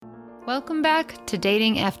Welcome back to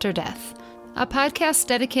Dating After Death, a podcast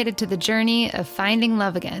dedicated to the journey of finding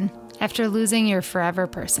love again after losing your forever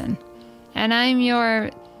person. And I'm your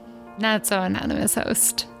not-so-anonymous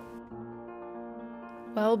host.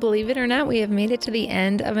 Well, believe it or not, we have made it to the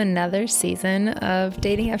end of another season of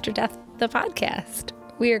Dating After Death, the podcast.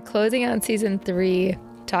 We are closing out season 3,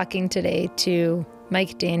 talking today to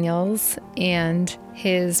Mike Daniels and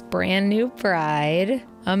his brand new bride,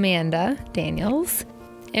 Amanda Daniels.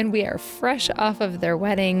 And we are fresh off of their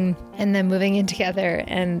wedding and then moving in together.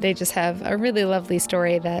 And they just have a really lovely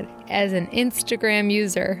story that as an Instagram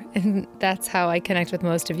user, and that's how I connect with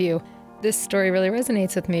most of you, this story really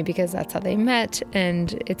resonates with me because that's how they met.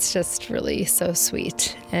 And it's just really so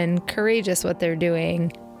sweet and courageous what they're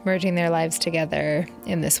doing, merging their lives together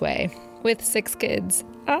in this way with 6 kids.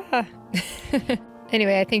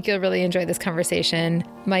 Anyway, I think you'll really enjoy this conversation.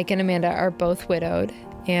 Mike and Amanda are both widowed,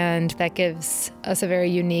 and that gives us a very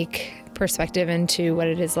unique perspective into what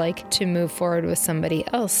it is like to move forward with somebody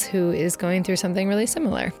else who is going through something really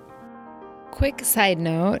similar. Quick side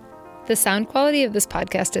note, the sound quality of this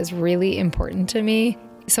podcast is really important to me,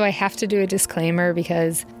 so I have to do a disclaimer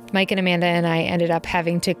because Mike and Amanda and I ended up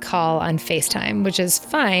having to call on FaceTime, which is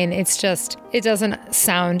fine. It's just, it doesn't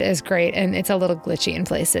sound as great and it's a little glitchy in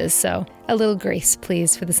places. So a little grace,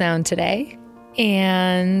 please, for the sound today.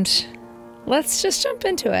 And let's just jump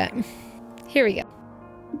into it. Here we go.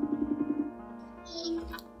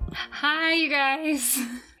 Hi, you guys.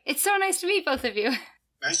 It's so nice to meet both of you.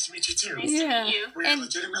 Nice to meet you, too. Nice to meet you. We're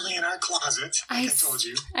legitimately in our closet, like I told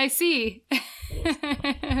you. I see.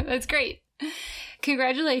 That's great.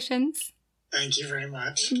 Congratulations. Thank you very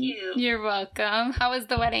much. Thank you. You're welcome. How was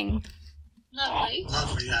the wedding? Lovely.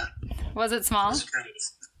 Lovely, yeah. Was it small? It was great.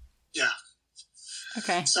 Yeah.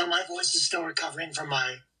 Okay. So my voice is still recovering from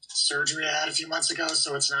my surgery I had a few months ago,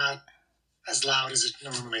 so it's not as loud as it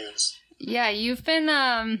normally is. Yeah, you've been,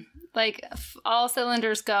 all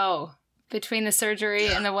cylinders go between the surgery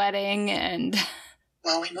and the wedding and...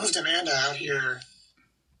 Well, we moved Amanda out here,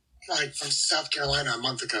 from South Carolina a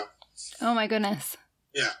month ago. Oh, my goodness.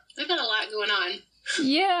 Yeah. We've got a lot going on.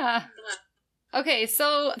 Yeah. Okay,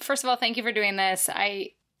 so first of all, thank you for doing this.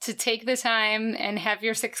 To take the time and have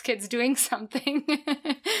your 6 kids doing something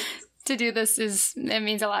to do this it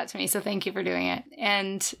means a lot to me. So thank you for doing it.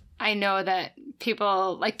 And I know that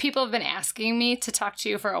people have been asking me to talk to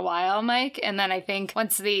you for a while, Mike. And then I think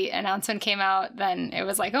once the announcement came out, then it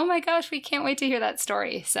was like, oh my gosh, we can't wait to hear that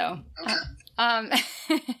story. So, okay.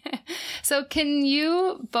 So can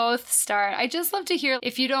you both start? I'd just love to hear,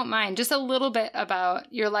 if you don't mind, just a little bit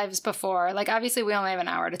about your lives before. Like, obviously we only have an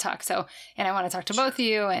hour to talk, and I want to talk to both of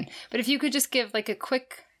you. But if you could just give like a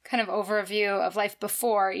quick kind of overview of life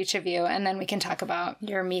before each of you, and then we can talk about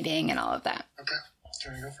your meeting and all of that. Okay.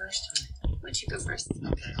 Can I go first? Why don't you go first?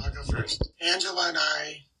 Okay, I'll go first. Angela and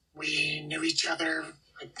we knew each other,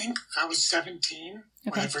 I think I was 17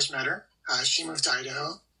 when I first met her. She moved to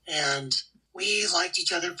Idaho, and we liked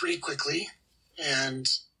each other pretty quickly, and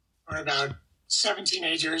we're about 18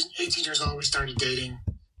 years old, we started dating,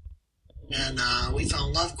 and we fell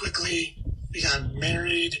in love quickly. We got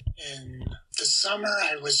married in the summer.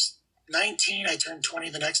 I was 19, I turned 20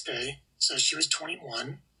 the next day, so she was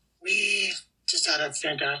 21. We just had a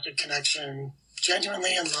fantastic connection,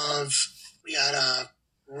 genuinely in love. We had a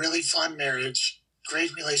really fun marriage,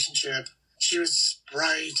 great relationship. She was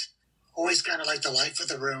bright, always kind of like the life of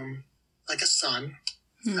the room, like a son,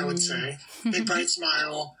 I would say. Big, bright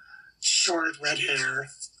smile, short, red hair.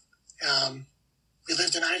 We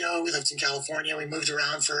lived in Idaho. We lived in California. We moved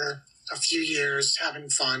around for a few years, having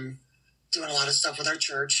fun, doing a lot of stuff with our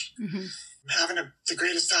church. Mm-hmm. Having the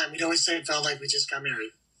greatest time. We'd always say it felt like we just got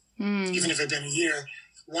married. Even if it had been a year,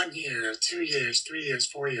 1 year, 2 years, 3 years,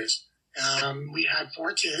 4 years. We had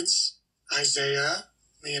 4 kids, Isaiah,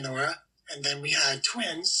 Leonora, and then we had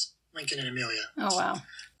twins, Lincoln and Amelia. Oh, wow.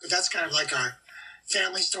 But that's kind of like our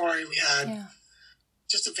family story. We had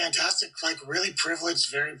just a fantastic, really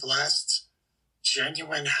privileged, very blessed,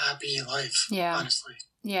 genuine, happy life, honestly.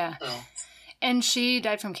 Yeah. So, and she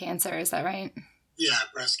died from cancer, is that right? Yeah,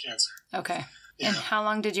 breast cancer. Okay. Yeah. And how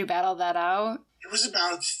long did you battle that out? It was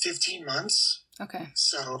about 15 months. Okay.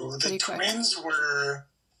 So Pretty the twins were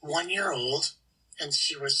 1 year old, and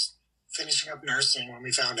she was finishing up nursing when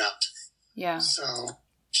we found out. Yeah. So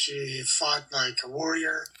she fought like a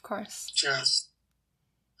warrior. Of course. Just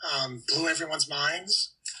blew everyone's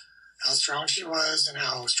minds, how strong she was and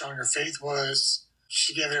how strong her faith was.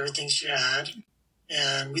 She gave it everything she had,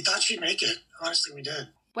 and we thought she'd make it. Honestly, we did.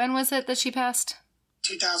 When was it that she passed?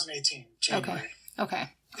 2018, January. Okay.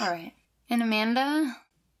 All right. And Amanda?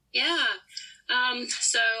 Yeah.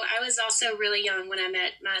 So I was also really young when I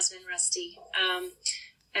met my husband, Rusty.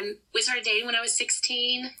 And we started dating when I was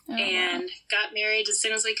 16 and got married as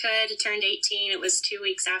soon as we could. Turned 18. It was 2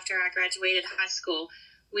 weeks after I graduated high school.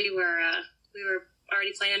 We were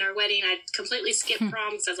already planning our wedding. I completely skipped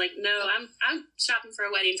prom because I was like, no, I'm shopping for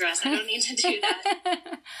a wedding dress. I don't need to do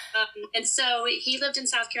that. And so he lived in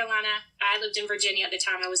South Carolina. I lived in Virginia at the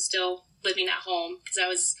time. I was still living at home because I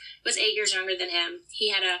was 8 years younger than him.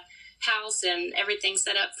 He had a house and everything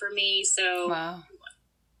set up for me. So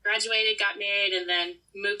graduated, got married, and then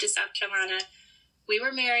moved to South Carolina. We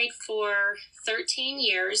were married for 13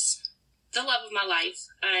 years, the love of my life.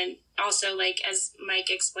 And also, like, as Mike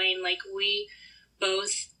explained, like, we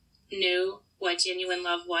both knew what genuine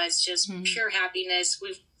love was, just pure happiness.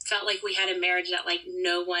 We felt like we had a marriage that, like,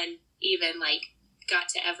 no one even, like, got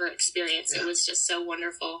to ever experience. It was just so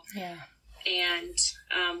wonderful. Yeah. And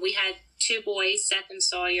we had 2 boys, Seth and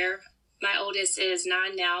Sawyer. My oldest is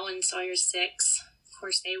 9 now, and Sawyer's 6. Of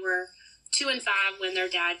course, they were 2 and 5 when their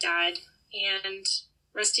dad died. And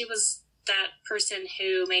Rusty was that person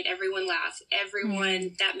who made everyone laugh.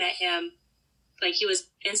 Everyone that met him, like, he was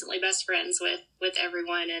instantly best friends with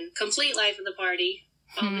everyone and complete life of the party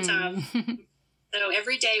all the time. So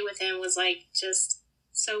every day with him was, like, just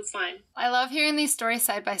so fun. I love hearing these stories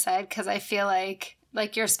side by side because I feel like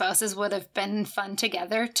your spouses would have been fun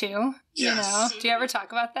together too. Yes. You know? Do you ever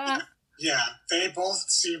talk about that? Yeah. They both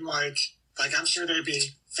seem like I'm sure they'd be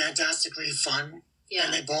fantastically fun. Yeah.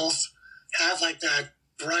 And they both have, like, that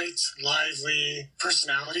bright, lively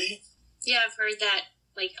personality. Yeah, I've heard that,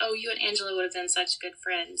 like, oh, you and Angela would have been such good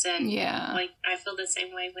friends. And, like, I feel the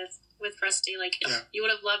same way with Rusty. Like, you would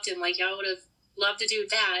have loved him. Like, y'all would have loved to do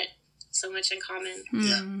that. So much in common.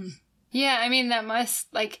 Yeah. Yeah, I mean, that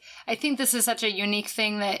must, like, I think this is such a unique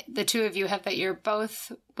thing that the two of you have, that you're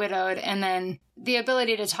both widowed, and then the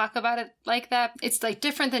ability to talk about it like that. It's, like,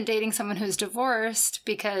 different than dating someone who's divorced,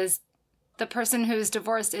 because the person who's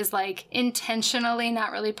divorced is, like, intentionally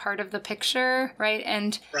not really part of the picture, right?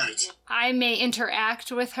 And I may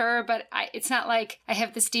interact with her, but it's not like I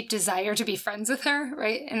have this deep desire to be friends with her,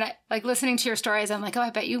 right? And like, listening to your stories, I'm like, oh, I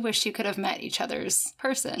bet you wish you could have met each other's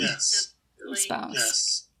person. Yes. Spouse.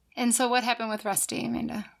 Yes. And so what happened with Rusty,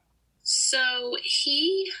 Amanda? So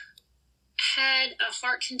he had a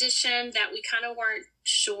heart condition that we kind of weren't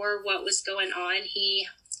sure what was going on. He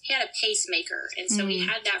had a pacemaker, and so he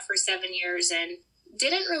had that for 7 years and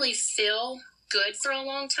didn't really feel good for a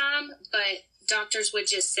long time, but doctors would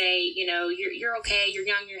just say, you know, you're okay, you're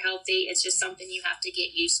young, you're healthy, it's just something you have to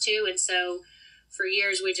get used to. And so for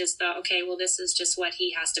years we just thought, okay, well, this is just what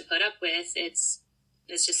he has to put up with. It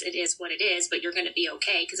is what it is, but you're going to be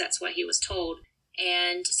okay, because that's what he was told.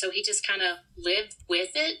 And so he just kind of lived with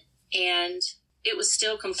it, and it was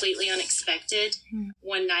still completely unexpected.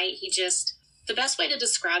 One night the best way to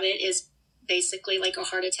describe it is basically like a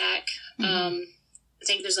heart attack. I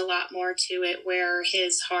think there's a lot more to it, where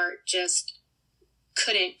his heart just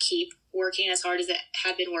couldn't keep working as hard as it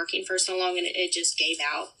had been working for so long, and it just gave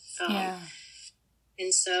out.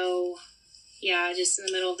 And so, just in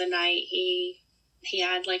the middle of the night, he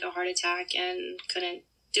had like a heart attack and couldn't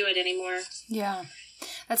do it anymore. Yeah.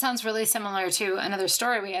 That sounds really similar to another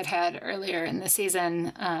story we had earlier in the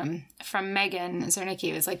season from Megan Zernicki.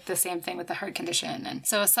 It was like the same thing with the heart condition. And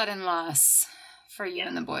so a sudden loss for you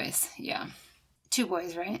and the boys. Yeah. 2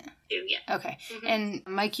 boys, right? 2, yeah. Okay. And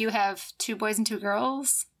Mike, you have 2 boys and 2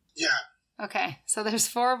 girls? Yeah. Okay. So there's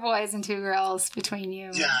 4 boys and 2 girls between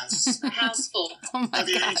you. Yes. A house full. Oh my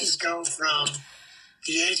the gosh.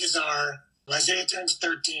 The ages are, Isaiah turns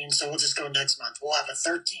 13, so we'll just go next month. We'll have a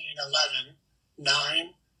 13, 11, 9,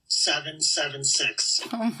 7, 7, 6.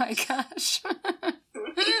 Oh my gosh.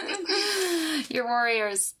 You're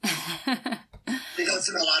warriors. We go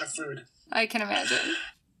through a lot of food. I can imagine.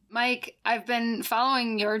 Mike, I've been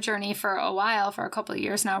following your journey for a while, for a couple of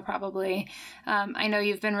years now, probably. I know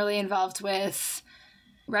you've been really involved with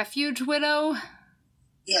Refuge Widow.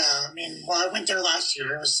 Yeah, I mean, well, I went there last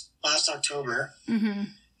year. It was last October.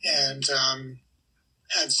 And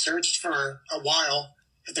had searched for a while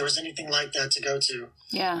if there was anything like that to go to.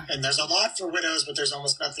 Yeah. And there's a lot for widows, but there's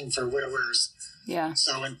almost nothing for widowers. Yeah.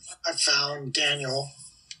 So I found Daniel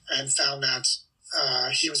and found that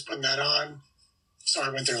he was putting that on. So I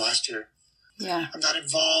went there last year. Yeah. I'm not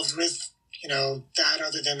involved with, that,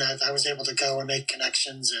 other than that I was able to go and make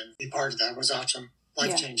connections and be part of that. It was awesome.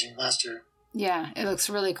 Life-changing last year. Yeah, it looks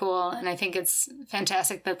really cool. And I think it's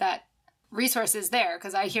fantastic that resource is there,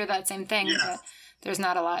 because I hear that same thing, that there's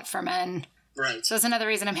not a lot for men. Right. So it's another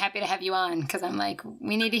reason I'm happy to have you on, because I'm like,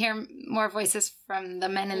 we need to hear more voices from the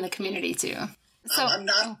men in the community too. So I'm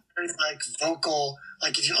not very, like, vocal.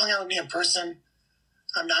 Like, if you hung out with me in person,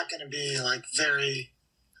 I'm not going to be, like, very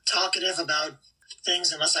talkative about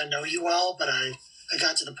things unless I know you well. But I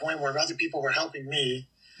got to the point where other people were helping me,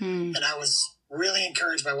 and I was really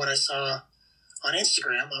encouraged by what I saw on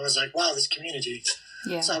Instagram. I was like, wow, this community.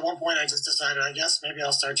 Yeah. So at one point I just decided, I guess maybe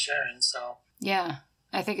I'll start sharing. So yeah,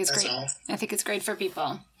 I think it's great. all. I think it's great for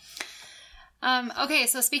people. Okay,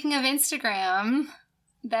 so speaking of Instagram,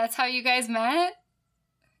 that's how you guys met?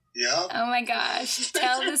 Yeah. Oh my gosh,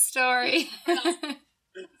 tell the story.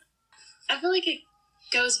 I feel like it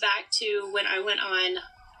goes back to when I went on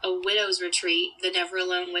a widows retreat, the Never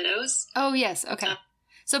Alone Widows. Oh, yes, okay.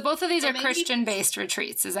 So both of these are maybe- Christian-based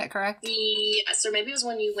retreats, is that correct? Yes, or maybe it was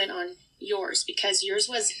when you went on yours, because yours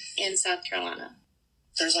was in South Carolina.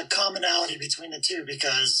 There's a commonality between the two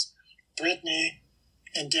because Brittany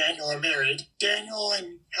and Daniel are married. Daniel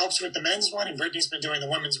helps with the men's one, and Brittany's been doing the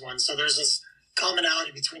women's one. So there's this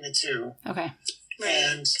commonality between the two. Okay. Right,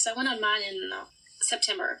 And because I went on mine in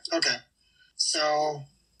September. okay, so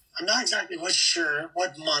I'm not exactly sure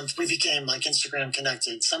what month we became like Instagram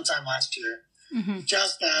connected. Sometime last year,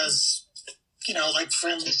 just as like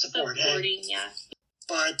friendly support. Supporting, yeah.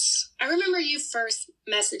 But I remember you first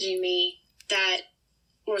messaging me that,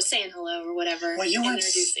 or saying hello or whatever. well, you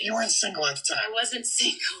introducing. weren't single at the time. I wasn't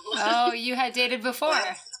single. Oh, you had dated before.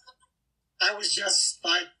 I was just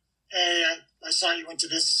like, hey, I saw you went to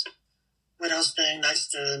this widows thing. Nice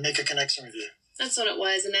to make a connection with you. That's what it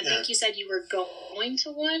was. And I think you said you were going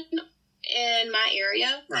to one in my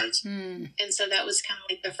area. Right. And so that was kind of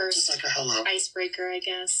like the first Just like a hello. icebreaker, I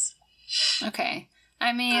guess. Okay.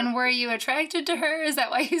 I mean, were you attracted to her? Is that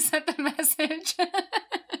why you sent the message?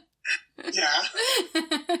 Yeah.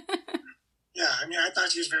 Yeah, I mean, I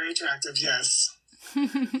thought she was very attractive, yes.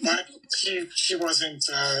 But she wasn't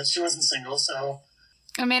single, so.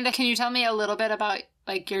 Amanda, can you tell me a little bit about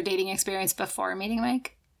like your dating experience before meeting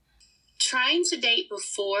Mike? Trying to date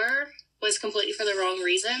before was completely for the wrong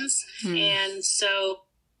reasons. And so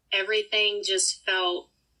everything just felt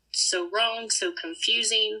so wrong, so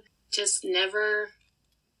confusing, just never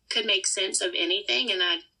could make sense of anything. And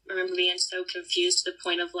I remember being so confused to the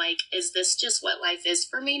point of like, is this just what life is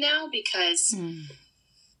for me now? Because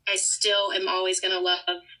I still am always going to love,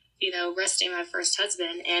 Rusty, my first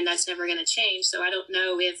husband, and that's never going to change. So I don't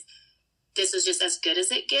know if this is just as good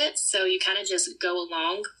as it gets. So you kind of just go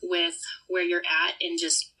along with where you're at and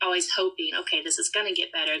just always hoping, okay, this is going to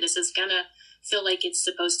get better. This is going to feel like it's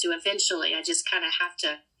supposed to eventually. I just kind of have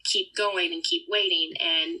to keep going and keep waiting.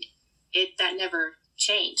 And that never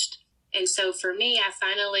changed. And so for me, I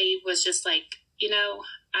finally was just like,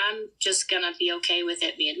 I'm just going to be okay with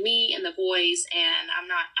it being me and the boys. And I'm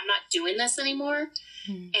not doing this anymore.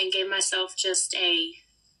 And gave myself just a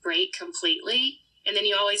break completely. And then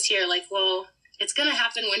you always hear like, well, it's going to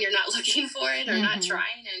happen when you're not looking for it or not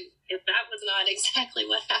trying. And if that was not exactly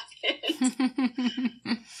what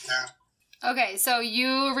happened. Okay, so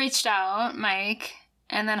you reached out, Mike,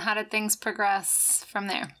 and then how did things progress from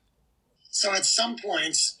there? So at some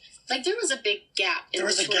points, like there was a big gap. There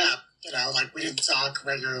was a gap, like we didn't talk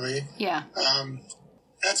regularly. Yeah.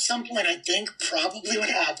 At some point, I think probably what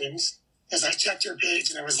happened is I checked her page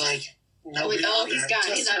and it was like, nobody out he's there, gone.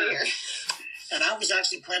 just He's out of her. here. And I was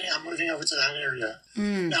actually planning on moving over to that area.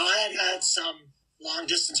 Now, I had some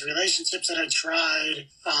long-distance relationships that I tried.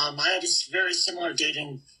 I had this very similar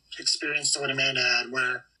dating experience to what Amanda had,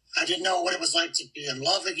 where I didn't know what it was like to be in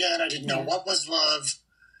love again. I didn't know what was love.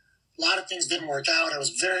 A lot of things didn't work out. I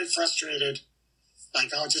was very frustrated.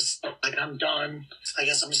 Like, I'm done. I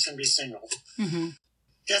guess I'm just going to be single.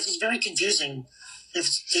 Yes, it's very confusing. If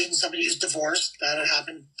dating somebody who's divorced, that had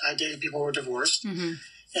happened. I dated people who were divorced.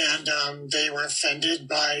 And they were offended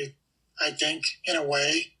by, I think, in a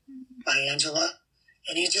way, by Angela.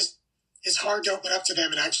 And it's hard to open up to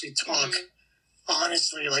them and actually talk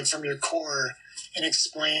honestly, like from your core, and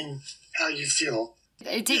explain how you feel.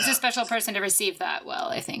 It takes a special person to receive that well,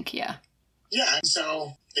 I think, yeah. Yeah, and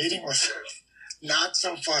so dating was not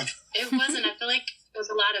so fun. It wasn't. I feel like it was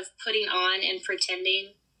a lot of putting on and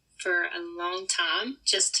pretending for a long time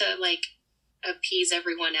just to, like, appease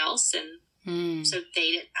everyone else. And so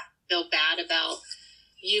they didn't feel bad about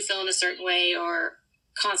you feeling a certain way or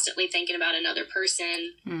constantly thinking about another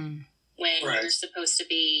person when you're supposed to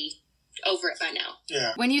be over it by now.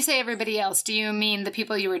 Yeah. When you say everybody else, do you mean the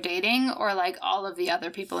people you were dating or like all of the other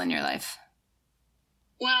people in your life?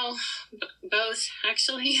 Well, both,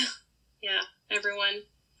 actually. Yeah, everyone.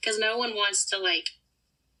 Because no one wants to, like,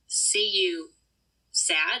 see you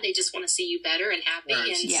sad. They just want to see you better and happy. Right.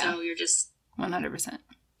 And so you're just 100%.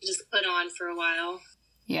 Just put on for a while.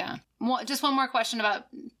 Yeah. Well, just one more question about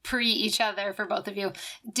pre each other for both of you.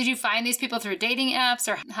 Did you find these people through dating apps,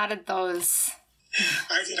 or how did those...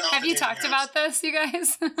 I did all Have the you dating talked apps. about this, you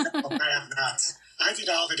guys? No, I have not. I did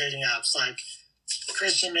all the dating apps, like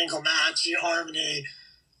Christian Mingle Match, eHarmony,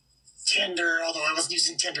 Tinder, although I wasn't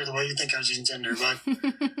using Tinder the way you think I was using Tinder, but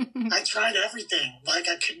I tried everything. Like,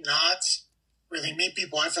 I could not really meet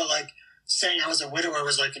people. I felt like saying I was a widower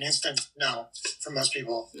was like an instant no for most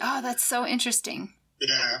people. Oh, that's so interesting.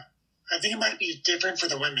 Yeah. I think it might be different for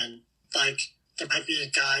the women. Like, there might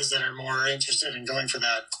be guys that are more interested in going for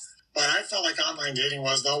that. But I felt like online dating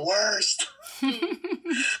was the worst.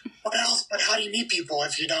 What else? But how do you meet people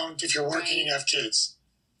if you're working and you have kids?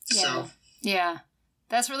 Yeah. So. Yeah.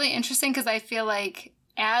 That's really interesting because I feel like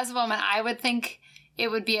as a woman, I would think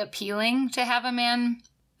it would be appealing to have a man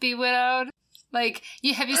be widowed. Like,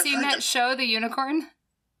 have you seen that show, The Unicorn?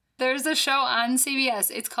 There's a show on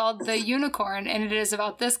CBS. It's called The Unicorn, and it is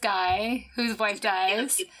about this guy whose wife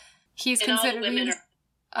dies. He's considered...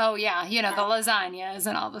 Oh, yeah. You know, the lasagnas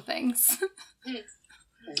and all the things. No,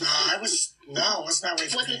 it wasn't that way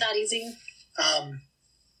for me. Wasn't that easy? I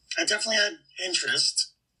definitely had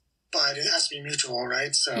interest, but it has to be mutual,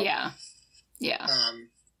 right? So yeah.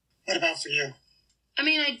 What about for you? I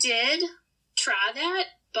mean, I did try that,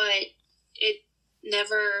 but it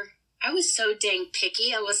never... I was so dang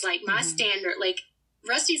picky. I was like, my standard, like,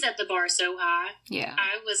 Rusty's at the bar so high. Yeah.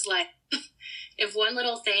 I was like, if one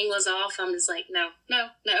little thing was off, I'm just like, no,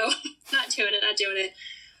 not doing it.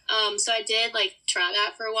 So I did, like, try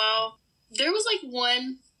that for a while. There was, like,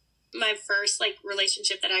 my first, like,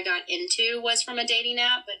 relationship that I got into was from a dating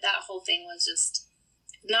app, but that whole thing was just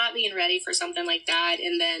not being ready for something like that.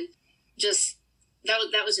 And then just,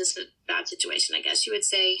 that was just a bad situation, I guess you would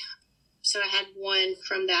say. So I had one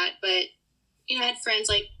from that, but, you know, I had friends,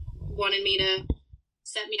 like, wanted me to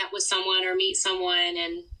set me up with someone or meet someone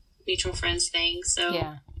and mutual friends things. So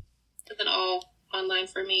yeah. It's been all online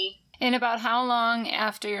for me. And about how long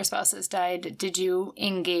after your spouses died did you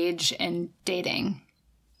engage in dating?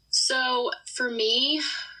 So for me,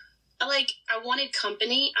 I wanted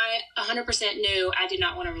company. I 100% knew I did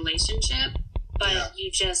not want a relationship, but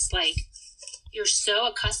you just, like, you're so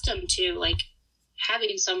accustomed to, like,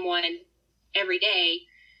 having someone every day.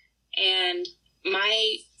 And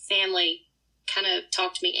my family kind of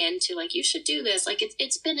talked me into, like, you should do this. Like,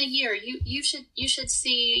 it's been a year. You should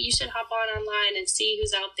hop on online and see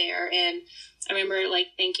who's out there. And I remember, like,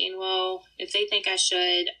 thinking, well, if they think I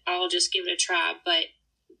should, I'll just give it a try. But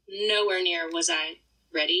nowhere near was I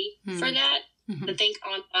ready for that. Mm-hmm. I think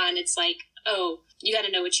online, it's like, oh, you got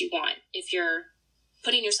to know what you want if you're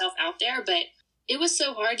putting yourself out there. But it was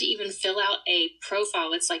so hard to even fill out a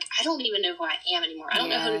profile. It's like, I don't even know who I am anymore. I don't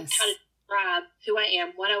know how to describe who I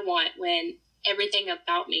am, what I want, when everything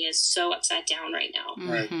about me is so upside down right now.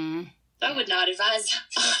 Mm-hmm. So I would not advise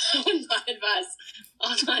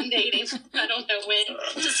online dating. I don't know when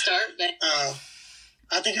to start, but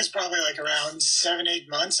I think it's probably like around 7-8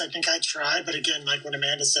 months. I think I tried, but again, like what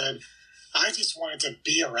Amanda said, I just wanted to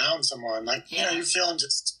be around someone. Like, you know, you're feeling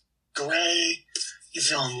just gray, you're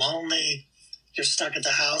feeling lonely, you're stuck at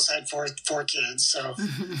the house. I had four kids, so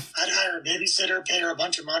I'd hire a babysitter, pay her a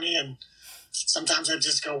bunch of money, and sometimes I'd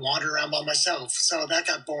just go wander around by myself. So that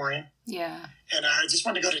got boring. Yeah. And I just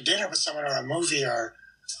wanted to go to dinner with someone or a movie or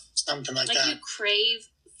something like that. Like, you crave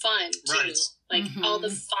fun, too. Right. Like, all the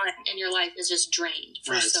fun in your life is just drained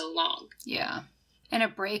for so long. Yeah. And a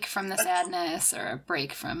break from the sadness or a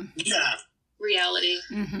break from... Yeah. Reality.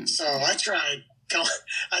 Mm-hmm. So I tried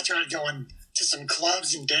going to some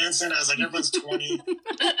clubs and dancing. I was like, everyone's 20.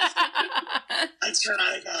 I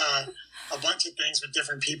tried a bunch of things with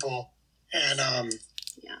different people. And,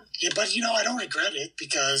 but, you know, I don't regret it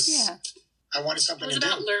because I wanted something to do. It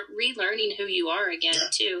was about relearning who you are again,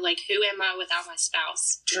 too. Like, who am I without my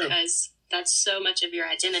spouse? True. Because that's so much of your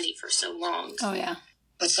identity for so long. Oh, yeah.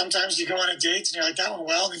 But sometimes you go on a date and you're like, that went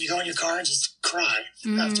well, and then you go in your car and just cry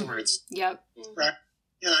afterwards. Yep. Right?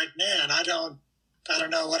 You're like, man, I don't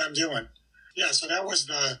know what I'm doing. Yeah, so that was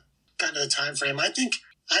the kind of the time frame. I think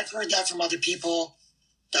I've heard that from other people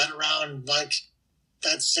that around like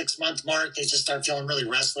that 6-month mark, they just start feeling really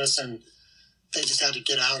restless and they just had to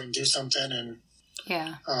get out and do something. And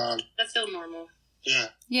that feel normal. Yeah.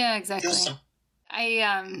 Yeah, exactly.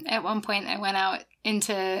 I at one point I went out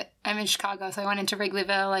I'm in Chicago, so I went into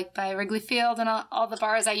Wrigleyville, like by Wrigley Field and all the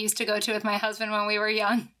bars I used to go to with my husband when we were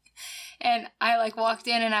young. And I like walked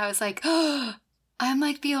in and I was like, oh, I'm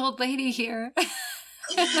like the old lady here.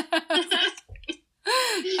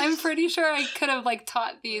 I'm pretty sure I could have like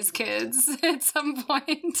taught these kids at some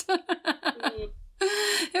point.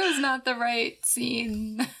 It was not the right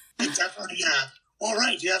scene. Definitely, yeah. Well,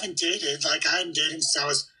 right, you haven't dated. Like, I hadn't dated since I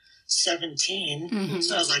was 17. Mm-hmm.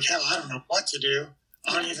 So I was like, hell, I don't know what to do.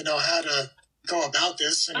 I don't even know how to go about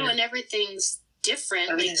this. And everything's different.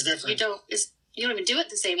 Everything's different. You don't even do it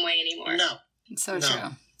the same way anymore. No. So true.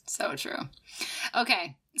 So true.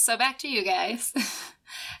 Okay, so back to you guys.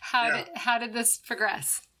 How did this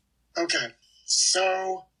progress? Okay,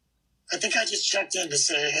 so I think I just checked in to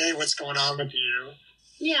say, hey, what's going on with you?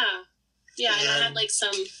 Yeah, and I had like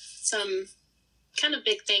some kind of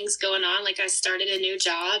big things going on. Like I started a new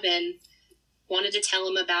job and wanted to tell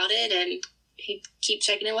him about it, and he'd keep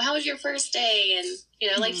checking in. Well, how was your first day? And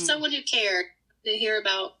like someone who cared to hear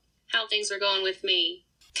about how things were going with me.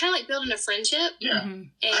 Kind of like building a friendship. Yeah, and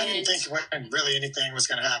I didn't think really anything was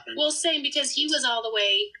going to happen. Well, same, because he was all the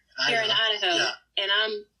way here in Idaho, and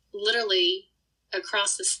I'm literally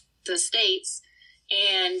across the states,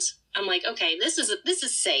 and I'm like, okay, this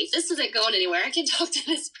is safe. This isn't going anywhere. I can talk to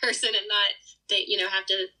this person and not have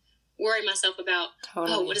to worry myself about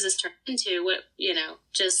what does this turn into? What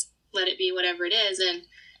just let it be whatever it is. And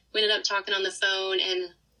we ended up talking on the phone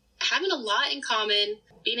and having a lot in common,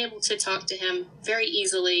 being able to talk to him very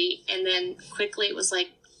easily, and then quickly it was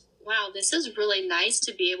like, wow, this is really nice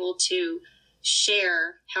to be able to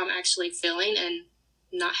share how I'm actually feeling and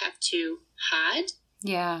not have to hide.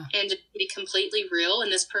 Yeah. And to be completely real.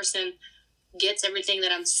 And this person gets everything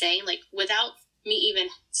that I'm saying, like without me even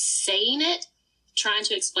saying it, trying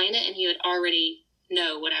to explain it, and he would already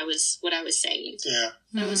know what I was saying. Yeah.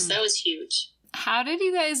 That was huge. How did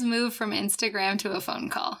you guys move from Instagram to a phone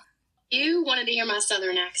call? You wanted to hear my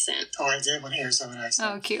Southern accent. Oh, I did want to hear Southern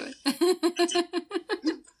accent. Oh, cute.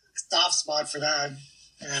 Soft spot for that.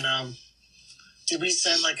 And did we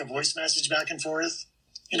send like a voice message back and forth?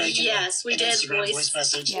 Yes, we did voice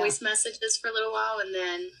message. Voice messages for a little while, and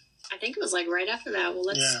then I think it was like right after that. Well,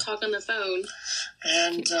 let's talk on the phone.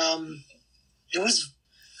 And it was.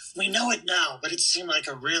 We know it now, but it seemed like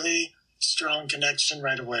a really strong connection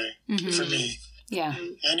right away for me. Yeah.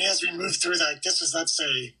 And as we moved through that, this was, let's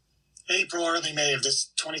say, April, early May of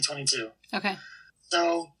this 2022. Okay.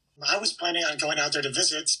 So I was planning on going out there to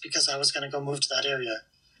visit because I was going to go move to that area.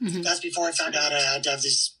 Mm-hmm. That's before I found out I had to have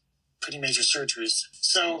these pretty major surgeries.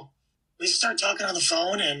 So we started talking on the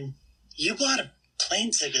phone, and you bought a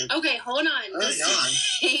plane ticket. Okay, hold on. Early on.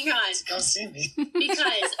 Hang on. To come see me.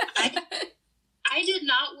 Because I did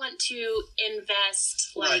not want to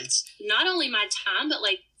invest, not only my time, but,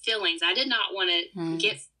 feelings. I did not want to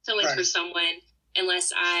get feelings for someone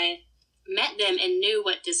unless I met them and knew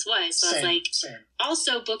what this was. So I was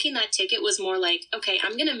also booking that ticket was more like, okay,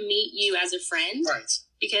 I'm going to meet you as a friend. Right.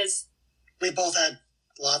 Because we both had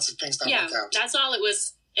lots of things that worked out. That's all it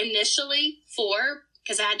was initially for,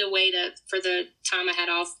 because I had to wait for the time I had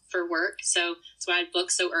off for work. So that's why I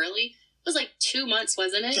booked so early. It was 2 months,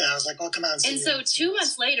 wasn't it? Yeah, I was like, well, come on. And so 2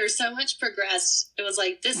 months later, so much progressed. It was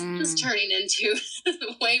like, this was turning into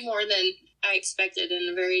way more than I expected in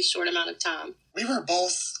a very short amount of time. We were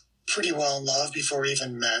both pretty well in love before we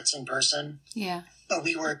even met in person. Yeah. But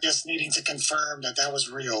we were just needing to confirm that was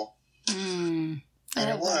real. And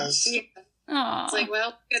it was. Yeah. It's like,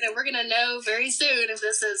 well, we're going to know very soon if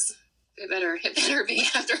this is... It better be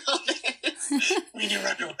after all this. We knew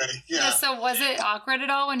right away. Yeah. So was it awkward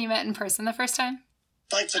at all when you met in person the first time?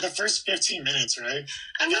 For the first 15 minutes, right?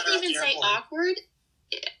 I wouldn't even say awkward.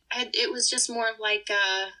 It was just more of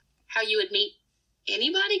how you would meet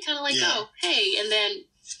anybody, kind of oh, hey. And then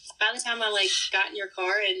by the time I got in your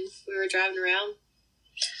car and we were driving around,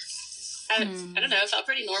 I don't know, it felt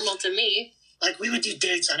pretty normal to me. We would do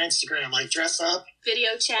dates on Instagram, dress up.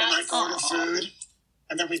 Video chats. And order food.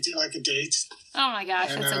 And then we do a date. Oh my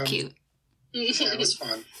gosh, that's so cute. Yeah, it was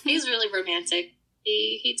fun. He's really romantic.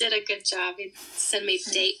 He did a good job. He'd send me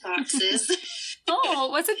date boxes. Oh,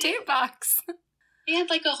 what's a date box? He had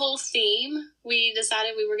a whole theme. We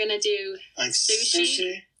decided we were going to do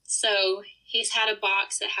sushi. So he's had a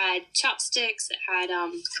box that had chopsticks, it had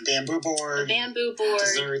a bamboo board.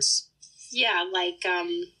 Desserts. Yeah,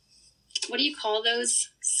 what do you call those?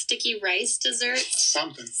 Sticky rice desserts?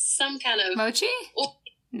 Something. Some kind of... Mochi?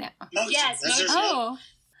 No. Mochi. Yes, mochi. Oh.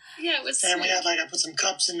 Yeah, it was And sweet. we had, I put some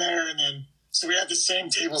cups in there, and then... So we had the same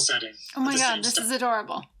table setting. Oh my God, this is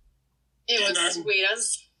adorable. It was sweet.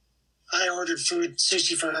 I ordered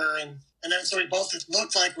sushi for her, and then so we both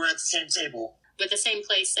looked like we're at the same table. With the same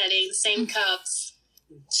place setting, the same cups.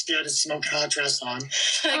 She had a smoking hot dress on.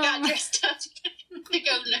 I got dressed up to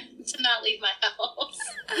not leave my house.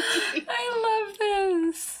 I love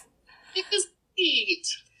this. It was sweet.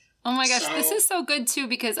 Oh my gosh, this is so good too,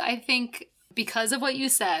 because I think because of what you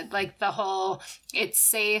said, like the whole, it's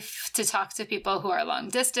safe to talk to people who are long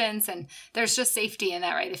distance, and there's just safety in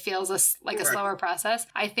that, right? It feels like a slower process.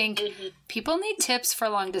 I think people need tips for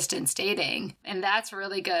long distance dating, and that's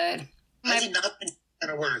really good. I did not think it was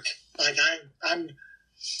going to work. Like, I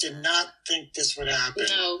did not think this would happen.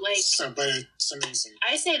 No, like... but it's amazing.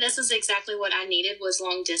 I say this is exactly what I needed, was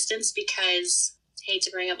long distance, because, hate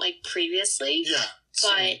to bring up, like, previously. Yeah,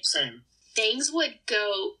 same. Things would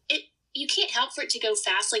go... You can't help for it to go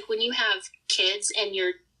fast. Like, when you have kids and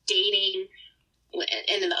you're dating,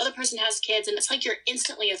 and then the other person has kids, and it's like you're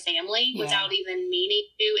instantly a family without even meaning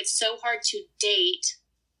to. It's so hard to date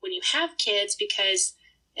when you have kids, because...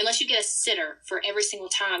 unless you get a sitter for every single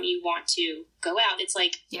time you want to go out, it's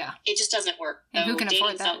like, it just doesn't work. And who can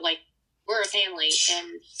afford that? Felt like we're a family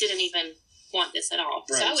and didn't even want this at all.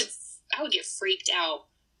 Right. So I would get freaked out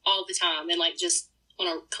all the time and like just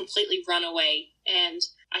want to completely run away. And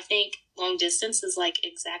I think long distance is like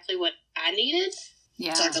exactly what I needed.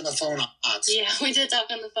 Yeah. Talked on the phone a lot. Yeah, we did talk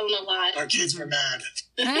on the phone a lot. Our kids were mad.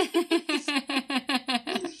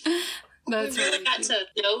 We really got to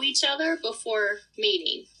know each other before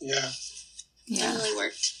meeting. Yeah. It really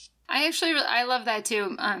worked. I love that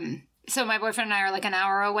too. So my boyfriend and I are like an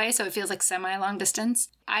hour away, so it feels like semi-long distance.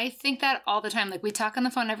 I think that all the time. Like, we talk on the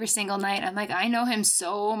phone every single night. I'm like, I know him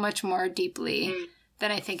so much more deeply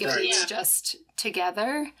than I think if we were just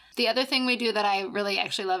together. The other thing we do that I really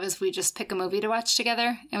actually love is we just pick a movie to watch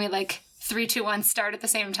together, and we like 3, 2, 1 start at the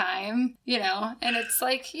same time, and it's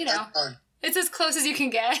like, it's as close as you can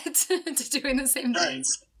get to doing the same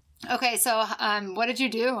things. Okay, so what did you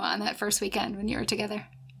do on that first weekend when you were together?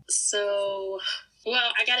 So,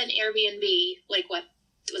 well, I got an Airbnb, like, what,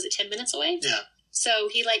 was it 10 minutes away? Yeah. So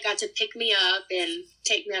he, like, got to pick me up and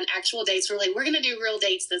take me on actual dates. We're like, we're going to do real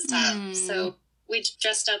dates this time. So we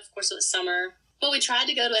dressed up, of course, it was summer. Well, we tried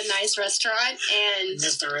to go to a nice restaurant, and we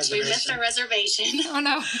missed our reservation. Oh,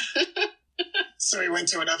 no. So we went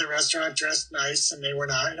to another restaurant dressed nice, and they were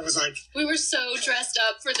not. And it was like... we were so dressed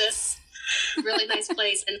up for this really nice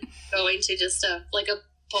place and going to just a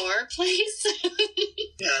bar place.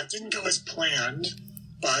 Yeah, it didn't go as planned,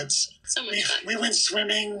 but so much fun. We went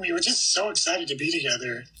swimming. We were just so excited to be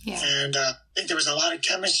together. Yeah. And I think there was a lot of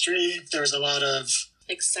chemistry. There was a lot of...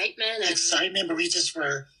 excitement, but we just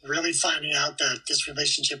were really finding out that this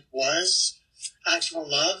relationship was actual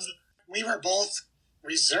love. We were both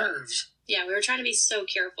reserved. Yeah, we were trying to be so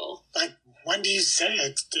careful. Like, when do you say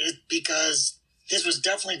it? Because this was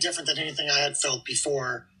definitely different than anything I had felt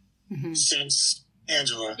before since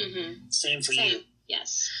Angela. Same for you.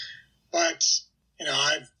 Yes. But,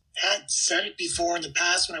 I've had said it before in the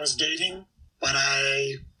past when I was dating, but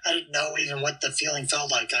I didn't know even what the feeling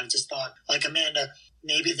felt like. I just thought, like, Amanda,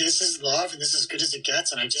 maybe this is love and this is as good as it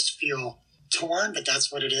gets, and I just feel torn, but that's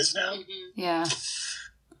what it is now. Yeah.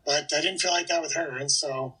 But I didn't feel like that with her, and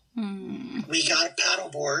so we got a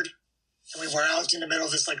paddleboard, and we were out in the middle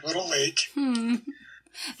of this, like, little lake.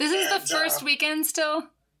 This is the first weekend still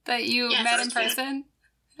that you met in person?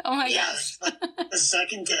 Oh, my gosh. The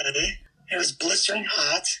second day, it was blistering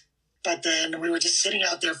hot, but then we were just sitting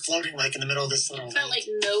out there floating, like, in the middle of this little lake. It felt like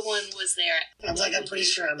no one was there. I was like, I'm pretty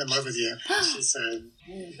sure I'm in love with you. She said,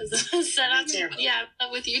 I'm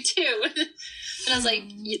with you, too. And I was like...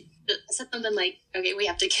 I said something like, okay, we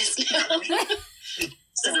have to kiss now.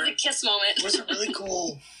 This is a kiss moment. It was a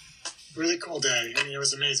really cool day. I mean, it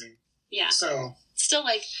was amazing. Yeah. So still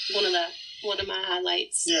like one of my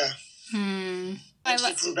highlights. Yeah. And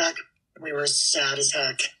she flew back. We were sad as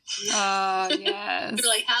heck. Oh, yes. We were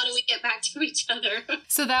like, how do we get back to each other?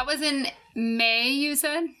 So that was in May, you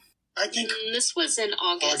said? I think this was in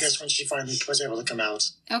August. August when she finally was able to come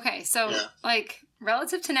out. Okay, so like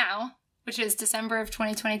relative to now, which is December of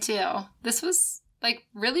 2022, this was like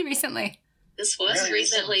really recently. This was really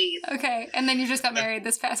recently. Okay, and then you just got married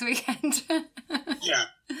this past weekend. Yeah.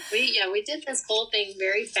 We did this whole thing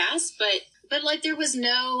very fast, but like there was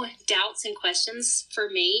no doubts and questions for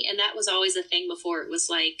me, and that was always a thing before. It was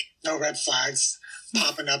like no red flags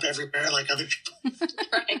popping up everywhere like other people.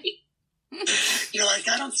 Right. You're like,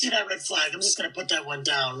 I don't see that red flag. I'm just going to put that one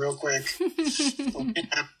down real quick.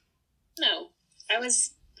 No, I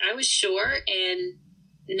was sure and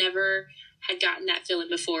never had gotten that feeling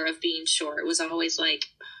before of being sure. It was always like,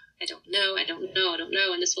 I don't know.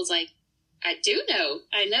 And this was like, I do know.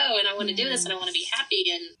 I know. And I want to do this and I want to be happy.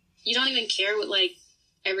 And you don't even care what like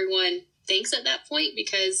everyone thinks at that point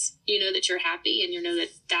because you know that you're happy and you know that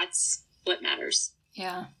that's what matters.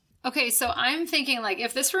 Yeah. Okay. So I'm thinking like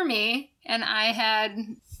if this were me and I had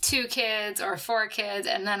 2 kids or 4 kids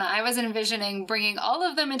and then I was envisioning bringing all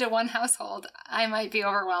of them into one household, I might be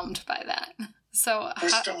overwhelmed by that. So, We're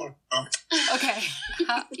still okay.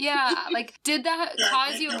 Did that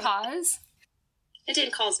cause you pause? It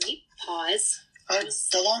didn't cause me pause.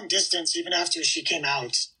 The long distance, even after she came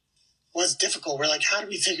out, was difficult. We're like, how do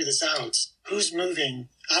we figure this out? Who's moving?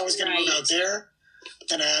 I was going to move out there, but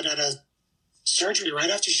then I had a surgery right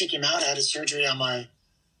after she came out. I had a surgery on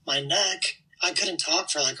my neck. I couldn't talk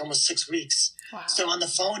for like almost 6 weeks. Wow. So on the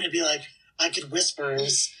phone, it'd be like, I could whisper.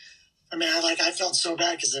 I felt so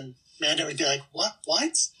bad because then Amanda would be like, what?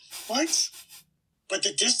 But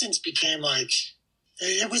the distance became like,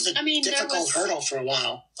 it was a difficult hurdle for a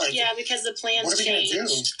while. Like, yeah, because the plans changed. What are we going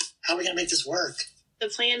to do? How are we going to make this work? The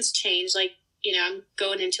plans changed. Like, I'm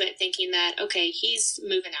going into it thinking that, okay, he's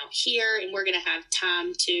moving out here and we're going to have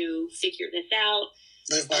time to figure this out.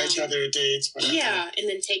 Live by each other, dates, whatever. Yeah, and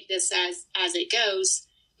then take this as it goes.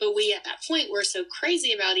 But we, at that point, were so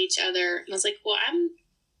crazy about each other. And I was like, well,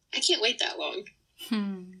 I can't wait that long.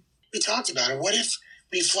 We talked about it. What if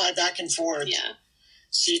we fly back and forth? Yeah.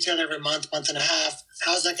 See each other every month and a half.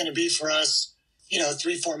 How's that going to be for us,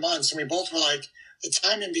 3-4 months? And we both were like, the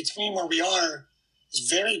time in between where we are is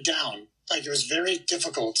very down. Like, it was very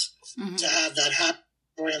difficult to have that happy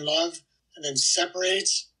joy and love and then separate.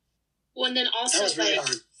 Well, and then also, that was really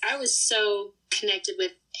hard. I was so connected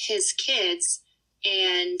with his kids,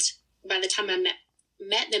 and by the time I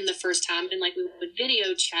met them the first time, and like we would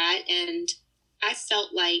video chat, and I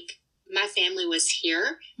felt like my family was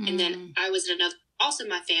here, and then I was in another, also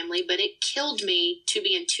my family, but it killed me to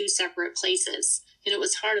be in 2 separate places, and it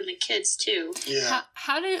was hard on the kids too. Yeah.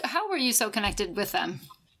 How were you so connected with them?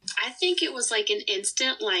 I think it was like an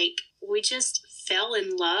instant, like we just fell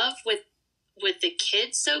in love with the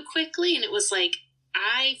kids so quickly, and it was like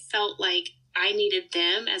I felt like I needed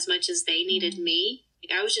them as much as they needed me.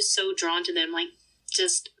 Like, I was just so drawn to them, like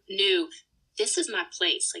just knew this is my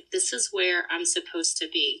place. Like, this is where I'm supposed to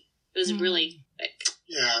be. It was really quick.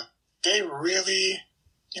 Yeah. They really,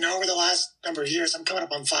 over the last number of years, I'm coming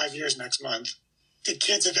up on 5 years next month. The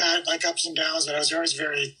kids have had like ups and downs, but I was always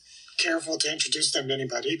very careful to introduce them to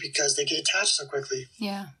anybody because they get attached so quickly.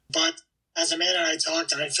 Yeah. But as Amanda and I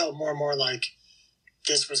talked, and I felt more and more like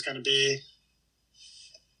this was going to be,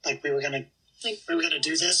 like we were going to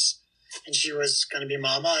do this, and she was going to be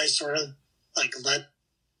mama. I sort of like let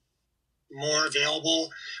more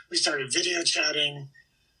available. We started video chatting,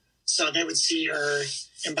 so they would see her,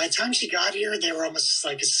 and by the time she got here, they were almost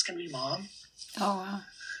like, "Is this going to be mom?" Oh wow!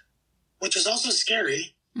 Which was also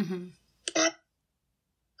scary, but.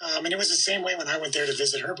 And it was the same way when I went there to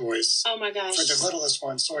visit her boys. Oh my gosh. For the littlest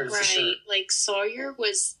one, Sawyer, for sure. Right. Like, Sawyer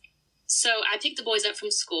was... So, I picked the boys up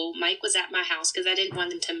from school. Mike was at my house because I didn't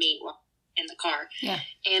want them to meet in the car. Yeah.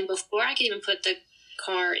 And before I could even put the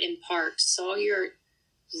car in park, Sawyer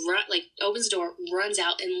opens the door, runs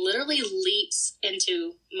out, and literally leaps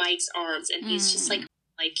into Mike's arms. And he's just like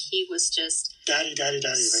he was just... Daddy.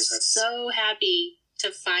 So happy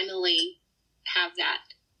to finally have that.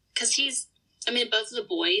 Because both of the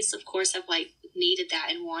boys, of course, have like needed that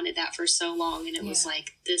and wanted that for so long, and it was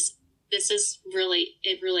like this is really,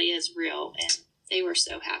 it really is real, and they were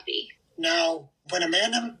so happy. Now, when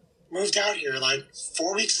Amanda moved out here like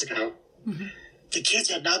 4 weeks ago, the kids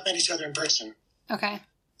had not met each other in person. Okay.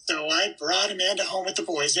 So I brought Amanda home with the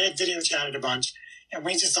boys. They had video chatted a bunch, and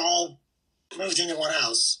we just all moved into one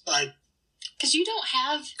house. Like, because you don't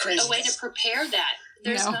have a way to prepare that.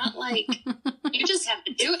 There's not like you just have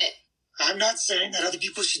to do it. I'm not saying that other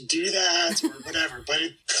people should do that or whatever, but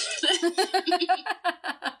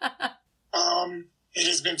it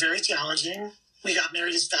has been very challenging. We got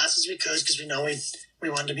married as fast as we could because we know we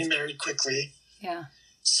wanted to be married quickly. Yeah.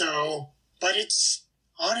 So, but it's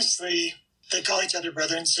honestly, they call each other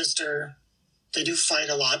brother and sister. They do fight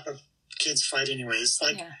a lot, but kids fight anyways.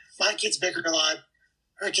 Like, my kids bickered a lot.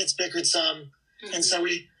 Her kids bickered some. And so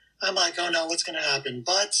I'm like, oh no, what's going to happen?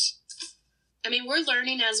 But... we're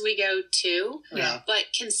learning as we go too, but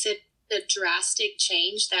consider the drastic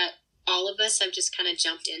change that all of us have just kind of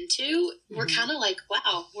jumped into. We're kind of like,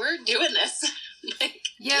 wow, we're doing this.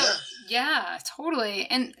 Yeah, totally.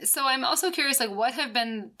 And so I'm also curious, like, what have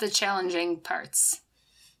been the challenging parts?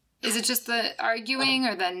 Is it just the arguing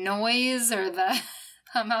or the noise or the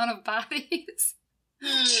amount of bodies?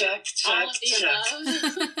 Check. Above.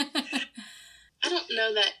 I don't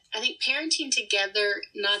know that. I think parenting together,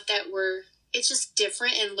 not that it's just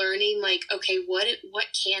different and learning, like, okay, what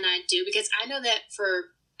can I do? Because I know that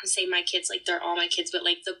for, I say my kids, like, they're all my kids, but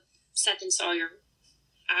like the Seth and Sawyer,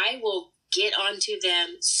 I will get onto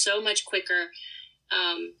them so much quicker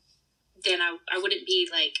than I wouldn't be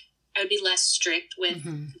like, I would be less strict with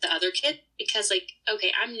the other kid because, like,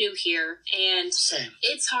 okay, I'm new here and Same.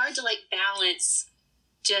 It's hard to like balance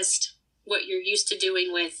just what you're used to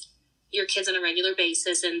doing with your kids on a regular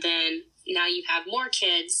basis, and then now you have more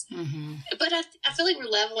kids. Mm-hmm. But I feel like we're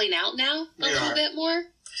leveling out now a little bit more.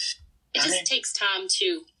 It just takes time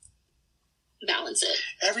to balance it.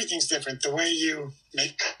 Everything's different. The way you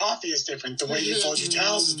make coffee is different. The way you fold your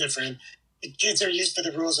towels is different. The kids are used to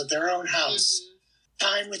the rules of their own house.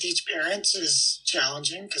 Time with each parent is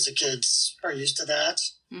challenging because the kids are used to that.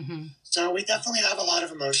 So we definitely have a lot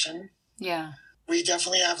of emotion. Yeah. We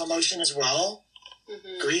definitely have emotion as well.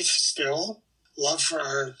 Grief still. Love for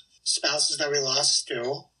our spouses that we lost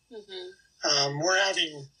still. We're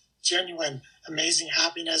having genuine, amazing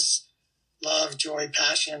happiness, love, joy,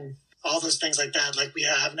 passion, all those things like that, like we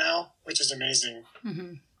have now, which is amazing.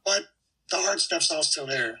 But the hard stuff's all still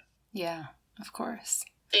there. Yeah, of course.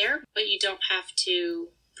 There, but you don't have to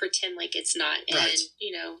pretend like it's not. And,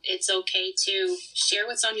 you know, it's okay to share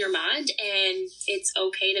what's on your mind, and it's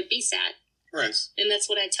okay to be sad. Right. And that's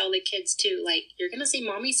what I tell the kids, too. Like, you're going to see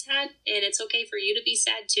mommy sad, and it's okay for you to be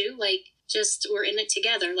sad, too. Like, just, we're in it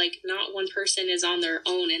together. Like, not one person is on their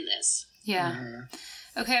own in this. Yeah.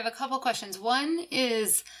 Okay, I have a couple questions. One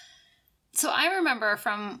is, so I remember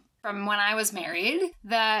from when I was married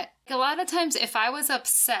that a lot of times if I was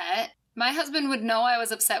upset, my husband would know I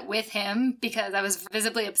was upset with him because I was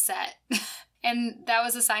visibly upset. And that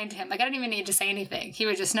was a sign to him. Like, I didn't even need to say anything. He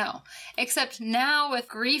would just know. Except now with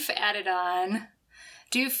grief added on,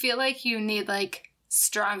 do you feel like you need, like,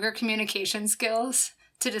 stronger communication skills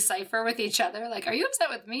to decipher with each other? Like, are you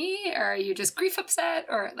upset with me? Or are you just grief upset?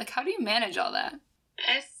 Or, like, how do you manage all that?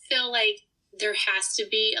 I feel like there has to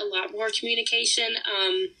be a lot more communication.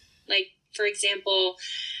 Like, for example,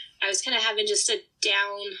 I was kind of having just a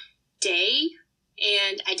down day,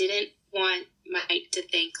 and I didn't want Mike to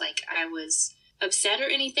think like I was upset or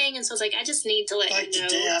anything, and so I was like, I just need to let like you know.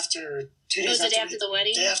 The day after, 2 days after the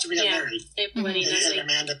wedding? Day after we got married. Day after the wedding. And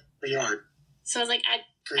Amanda for yard. So I was like,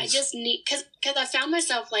 I just need, because I found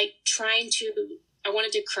myself like trying to, I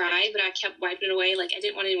wanted to cry, but I kept wiping it away. Like I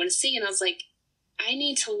didn't want anyone to see, and I was like, I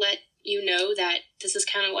need to let you know that this is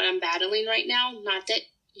kind of what I'm battling right now. Not that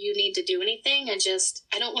you need to do anything.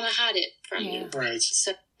 I don't want to hide it from you. Right.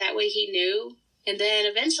 So that way he knew. And then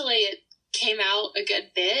eventually it came out a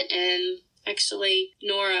good bit, and actually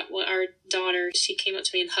Nora, our daughter, she came up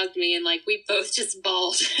to me and hugged me, and like we both just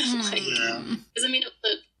bawled. Because I mean, it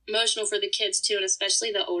was emotional for the kids too, and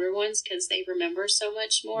especially the older ones because they remember so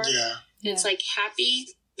much more. It's like happy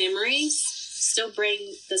memories still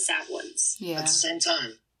bring the sad ones. At the same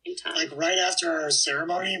time. Like right after our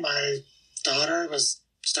ceremony, my daughter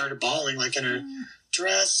started bawling like in her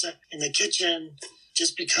dress in the kitchen,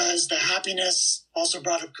 just because the happiness also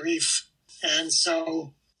brought up grief. And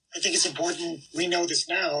so I think it's important, we know this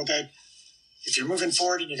now, that if you're moving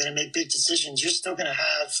forward and you're going to make big decisions, you're still going to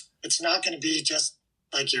have, it's not going to be just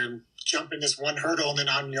like you're jumping this one hurdle and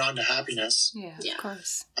then you're on to happiness. Yeah, of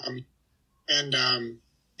course.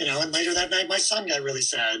 You know, and later that night, my son got really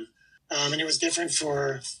sad. And it was different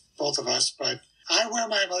for both of us, but I wear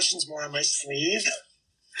my emotions more on my sleeve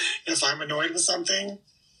if I'm annoyed with something,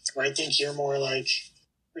 where I think you're more like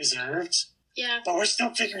reserved. Yeah. But we're still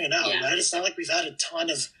figuring it out, right? It's not like we've had a ton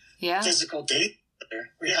of physical dates together.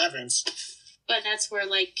 We haven't. But that's where,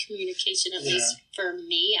 like, communication, at least for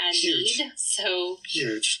me, I need. So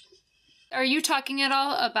huge. Are you talking at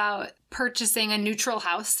all about purchasing a neutral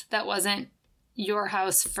house that wasn't your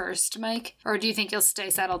house first, Mike? Or do you think you'll stay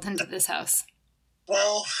settled into this house?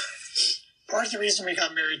 Well, part of the reason we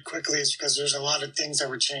got married quickly is because there's a lot of things that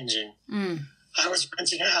were changing. I was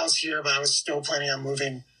renting a house here, but I was still planning on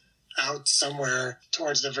moving out somewhere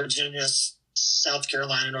towards the Virginia, South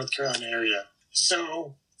Carolina, North Carolina area.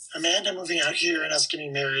 So Amanda moving out here and us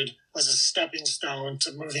getting married was a stepping stone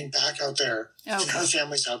to moving back out there. Okay. And her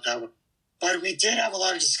family's out that way. But we did have a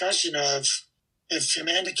lot of discussion of if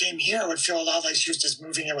Amanda came here, it would feel a lot like she was just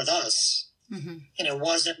moving in with us. And it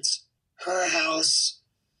wasn't her house.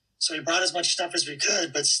 So we brought as much stuff as we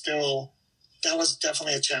could, but still, that was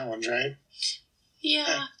definitely a challenge, right?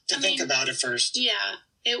 Yeah. To think about it first. Yeah.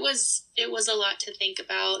 It was a lot to think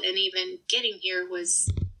about, and even getting here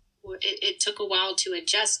it took a while to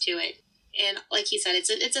adjust to it. And like he said,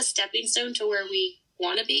 it's a stepping stone to where we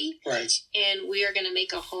want to be. Right. And we are going to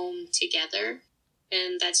make a home together,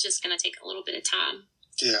 and that's just going to take a little bit of time.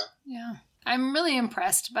 Yeah. I'm really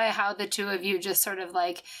impressed by how the two of you just sort of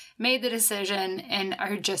like made the decision and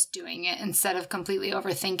are just doing it instead of completely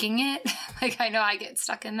overthinking it. Like, I know I get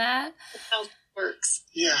stuck in that. That's how it works.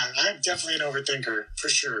 Yeah, I'm definitely an overthinker, for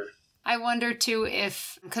sure. I wonder too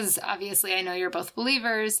if, because obviously I know you're both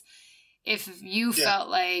believers, if you felt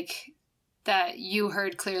like that you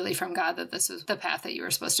heard clearly from God that this was the path that you were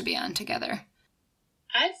supposed to be on together.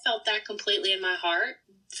 I felt that completely in my heart.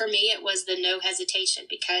 For me, it was the no hesitation,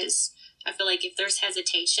 because I feel like if there's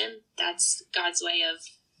hesitation, that's God's way of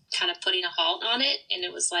kind of putting a halt on it. And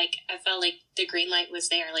it was like, I felt like the green light was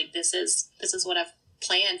there. Like, this is what I've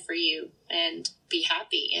planned for you, and be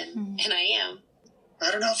happy. And I am.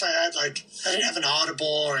 I don't know if I didn't have an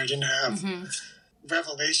audible, or I didn't have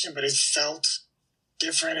revelation, but it felt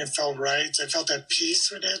different. It felt right. I felt at peace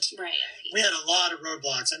with it. Right. We had a lot of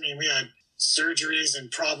roadblocks. I mean, we had surgeries and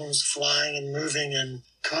problems flying and moving and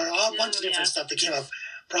a bunch of different stuff that came up.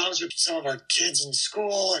 Problems with some of our kids in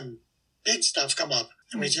school, and big stuff come up.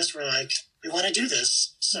 And we just were like, we want to do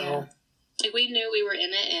this. So like, we knew we were in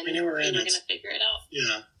it, and we were going to figure it out.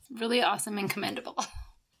 Yeah. Really awesome and commendable.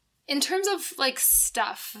 In terms of like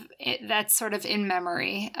stuff that's sort of in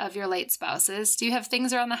memory of your late spouses, do you have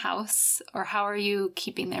things around the house, or how are you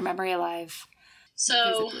keeping their memory alive?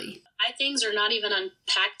 So visibly? my things are not even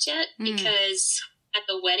unpacked yet, because at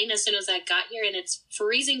the wedding, as soon as I got here and it's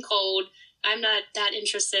freezing cold, I'm not that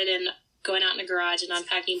interested in going out in the garage and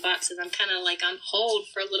unpacking boxes. I'm kind of like on hold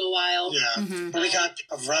for a little while. Yeah. But we got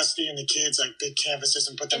Rusty and the kids like big canvases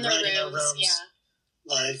and put them right in their rooms. Yeah.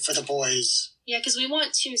 Like for the boys. Yeah, because we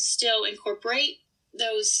want to still incorporate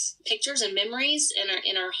those pictures and memories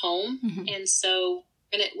in our home. And so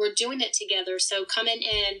we're doing it together. So coming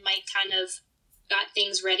in, Mike kind of got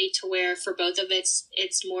things ready to where for both of it's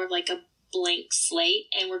more like a blank slate,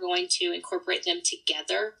 and we're going to incorporate them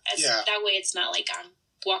together. That way it's not like I'm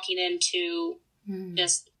walking into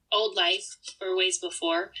just old life or ways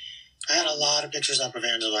before. I had a lot of pictures up of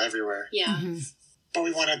Angela everywhere. Yeah. But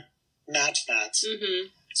we want to match that.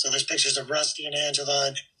 So there's pictures of Rusty and Angela,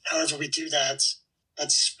 and however we do that,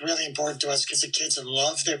 that's really important to us, because the kids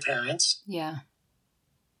love their parents. Yeah.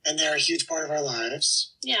 And they're a huge part of our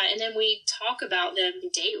lives. Yeah, and then we talk about them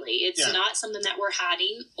daily. It's not something that we're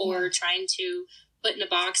hiding or trying to put in a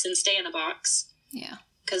box and stay in a box. Yeah.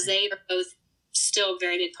 Because they are both still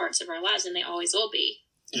very big parts of our lives, and they always will be.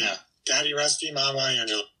 Yeah. Daddy, Rusty, Mama,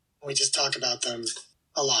 Angela. We just talk about them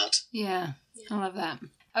a lot. Yeah. I love that.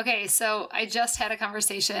 Okay, so I just had a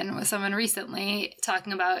conversation with someone recently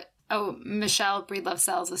talking about, Michelle Breedlove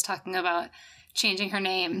Sells was talking about changing her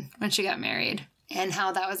name when she got married, and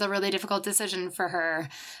how that was a really difficult decision for her,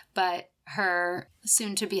 but her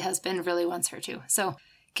soon-to-be husband really wants her to. So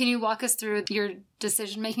can you walk us through your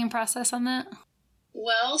decision-making process on that?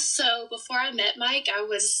 Well, so before I met Mike, I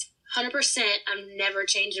was 100%, I'm never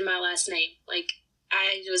changing my last name. Like,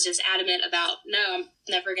 I was just adamant about, no, I'm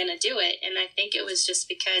never going to do it. And I think it was just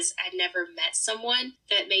because I'd never met someone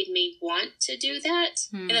that made me want to do that.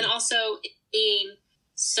 And then also being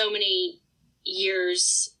so many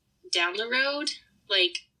years down the road,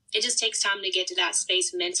 like, it just takes time to get to that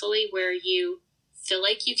space mentally where you feel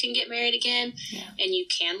like you can get married again and you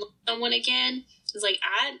can love someone again. It's like,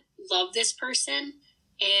 I love this person,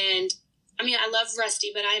 and I mean, I love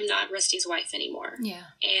Rusty, but I'm not Rusty's wife anymore. Yeah.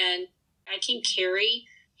 And I can carry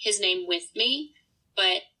his name with me,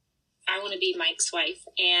 but I want to be Mike's wife.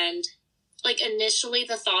 And like, initially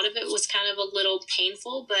the thought of it was kind of a little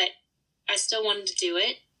painful, but I still wanted to do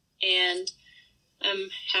it. And I'm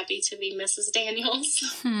happy to be Mrs.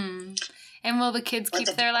 Daniels. And will the kids keep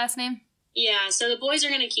their last name? Yeah, so the boys are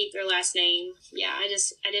going to keep their last name. Yeah, I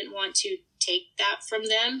didn't want to take that from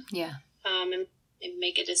them. Yeah. And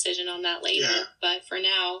make a decision on that later. Yeah. But for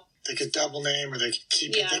now, they could double name, or they could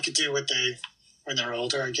keep it. They could do what when they're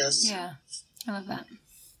older, I guess. Yeah, I love that.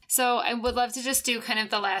 So I would love to just do kind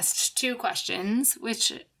of the last two questions,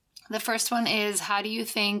 which the first one is, how do you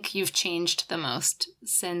think you've changed the most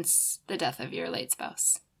since the death of your late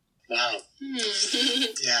spouse? Wow.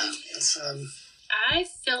 Yeah. It's, I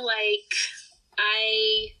feel like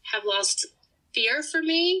I have lost fear. For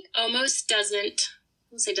me almost doesn't,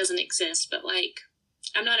 I won't say doesn't exist, but like,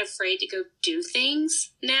 I'm not afraid to go do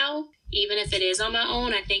things now, even if it is on my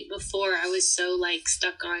own. I think before I was so like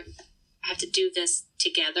stuck on, I have to do this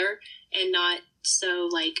together, and not so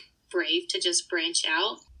like brave to just branch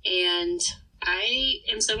out. And I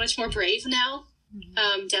am so much more brave now.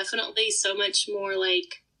 Definitely so much more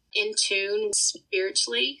like in tune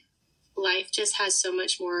spiritually. Life just has so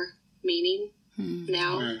much more meaning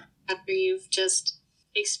now after you've just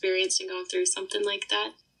experienced and gone through something like that.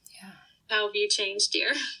 Yeah. How have you changed,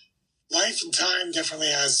 dear? Life and time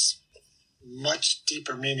definitely has much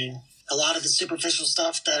deeper meaning. A lot of the superficial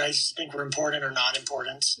stuff that I used to think were important are not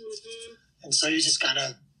important. And so you just kind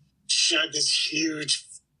of shed this huge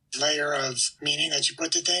layer of meaning that you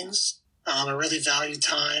put to things. I really value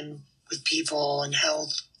time with people and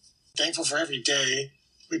health. Thankful for every day.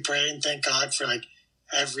 We pray and thank God for like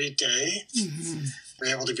every day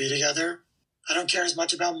we're able to be together. I don't care as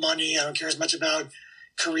much about money. I don't care as much about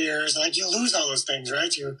careers. Like, you lose all those things,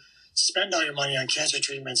 right? You spend all your money on cancer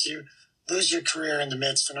treatments. You lose your career in the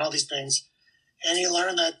midst and all these things. And you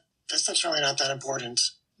learn that stuff's really not that important.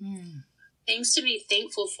 Things to be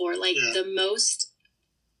thankful for, like the most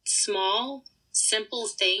small, simple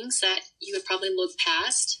things that you would probably look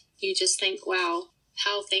past. You just think, wow,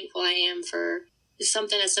 how thankful I am for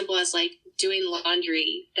something as simple as like doing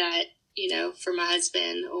laundry that, for my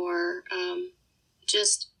husband, or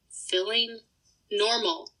just feeling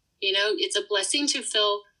normal. It's a blessing to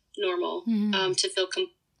feel normal, to feel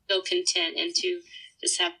content, and to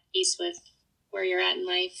just have peace with where you're at in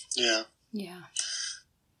life. Yeah. Yeah.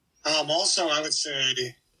 Also, I would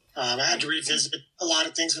say I had to revisit a lot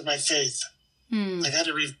of things with my faith. Like, I had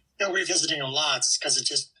to revisiting a lot because it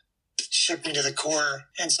just shook me to the core.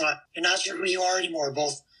 And so you're not sure who you are anymore,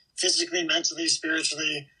 both physically, mentally,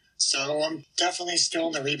 spiritually. So I'm definitely still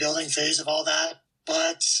in the rebuilding phase of all that.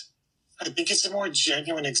 But I think it's a more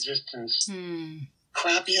genuine existence.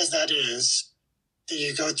 Crappy as that is, that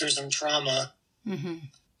you go through some trauma,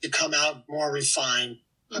 you come out more refined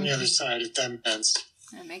on the other side, if that makes sense.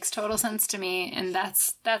 It makes total sense to me. And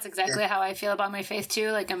that's exactly how I feel about my faith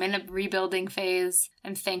too. Like, I'm in a rebuilding phase.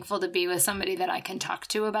 I'm thankful to be with somebody that I can talk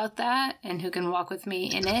to about that and who can walk with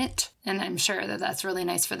me in it. And I'm sure that that's really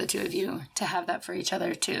nice for the two of you to have that for each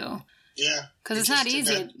other too. Yeah. Because it's not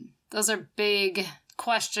easy. Those are big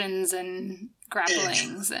questions and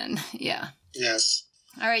grapplings and Yes.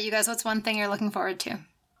 All right, you guys, what's one thing you're looking forward to?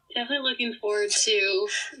 Definitely looking forward to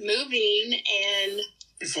moving and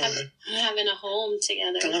having a home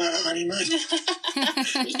together. Going on a honeymoon.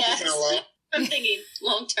 Yes. I'm thinking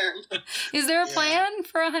long term. Is there a plan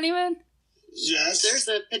for a honeymoon? Yes. There's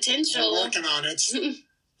a potential. We're working on it.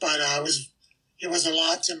 But it was a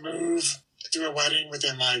lot to move to a wedding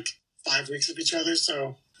within like 5 weeks of each other.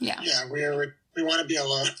 So yeah, we want to be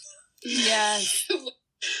alone. Yes.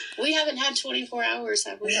 We haven't had 24 hours,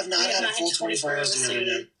 have we? We have not had a full 24 hours together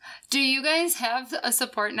yet. Do you guys have a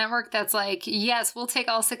support network that's like, yes, we'll take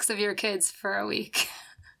all 6 of your kids for a week?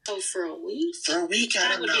 Oh, for a week? For a week, I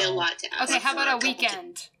don't know. That would be a lot to ask. Okay, how about a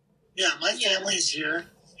weekend? Yeah, my family's here,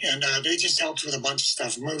 and they just helped with a bunch of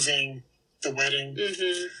stuff, moving, the wedding,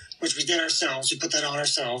 which we did ourselves. We put that on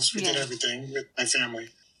ourselves. We did everything with my family.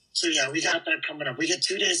 So yeah, we got that coming up. We get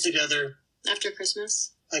 2 days together. After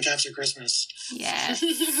Christmas? Like after Christmas. Yeah.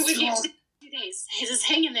 We get 2 days. Just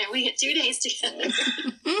hang in there. We get 2 days together.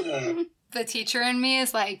 The teacher in me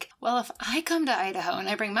is like, well, if I come to Idaho and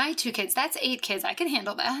I bring my 2 kids, that's 8 kids. I can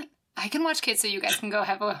handle that. I can watch kids so you guys can go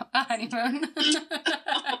have a honeymoon.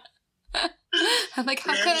 I'm like,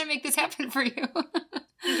 how can I make this happen for you?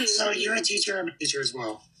 So you're a teacher. I'm a teacher as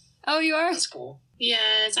well. Oh, you are? That's cool.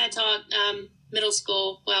 Yes, I taught middle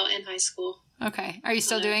school, and high school. Okay. Are you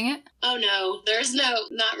still doing it? Oh, no.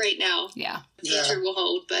 Not right now. Yeah. The future will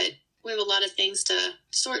hold, but we have a lot of things to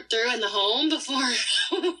sort through in the home before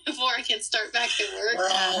I can start back at work.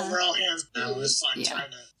 We're all hands now. It's like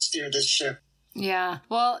trying to steer this ship. Yeah.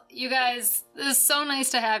 Well, you guys, this is so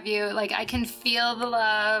nice to have you. Like, I can feel the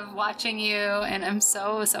love watching you, and I'm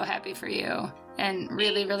so, so happy for you. And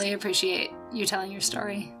really, really appreciate you telling your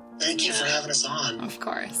story. Thank you for having us on. Of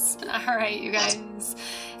course. All right, you guys.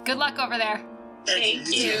 Good luck over there.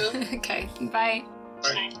 Thank you. Okay. Bye.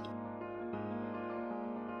 Bye.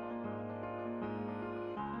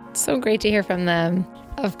 So great to hear from them.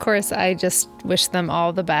 Of course, I just wish them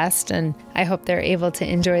all the best, and I hope they're able to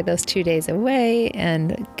enjoy those 2 days away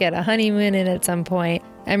and get a honeymoon in at some point.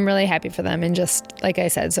 I'm really happy for them, and just, like I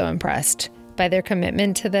said, so impressed by their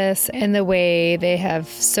commitment to this and the way they have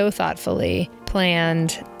so thoughtfully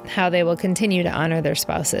planned how they will continue to honor their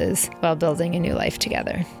spouses while building a new life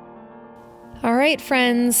together. All right,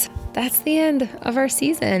 friends, that's the end of our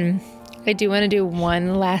season. I do want to do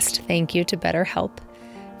one last thank you to BetterHelp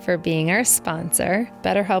for being our sponsor.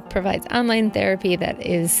 BetterHelp provides online therapy that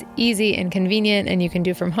is easy and convenient and you can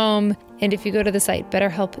do from home. And if you go to the site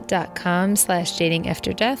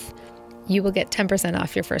betterhelp.com/datingafterdeath, you will get 10%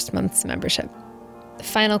 off your first month's membership.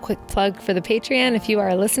 Final quick plug for the Patreon. If you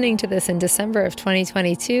are listening to this in December of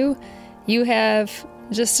 2022, you have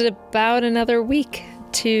just about another week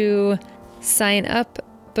to sign up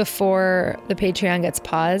before the Patreon gets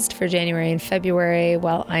paused for January and February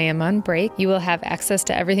while I am on break. You will have access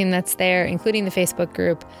to everything that's there, including the Facebook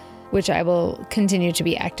group, which I will continue to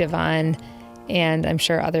be active on, and I'm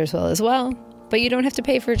sure others will as well. But you don't have to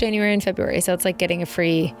pay for January and February, so it's like getting a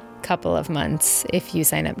free couple of months if you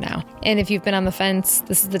sign up now. And if you've been on the fence,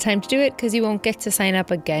 this is the time to do it because you won't get to sign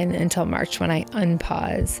up again until March when I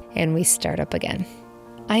unpause and we start up again.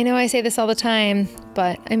 I know I say this all the time,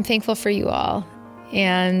 but I'm thankful for you all.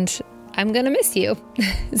 And I'm going to miss you.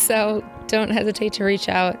 So don't hesitate to reach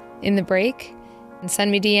out in the break and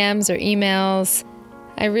send me DMs or emails.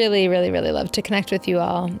 I really, really, really love to connect with you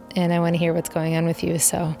all, and I want to hear what's going on with you.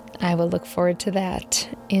 So I will look forward to that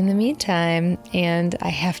in the meantime. And I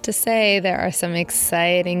have to say, there are some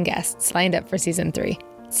exciting guests lined up for season 3.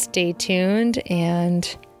 Stay tuned,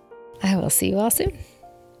 and I will see you all soon.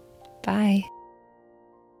 Bye.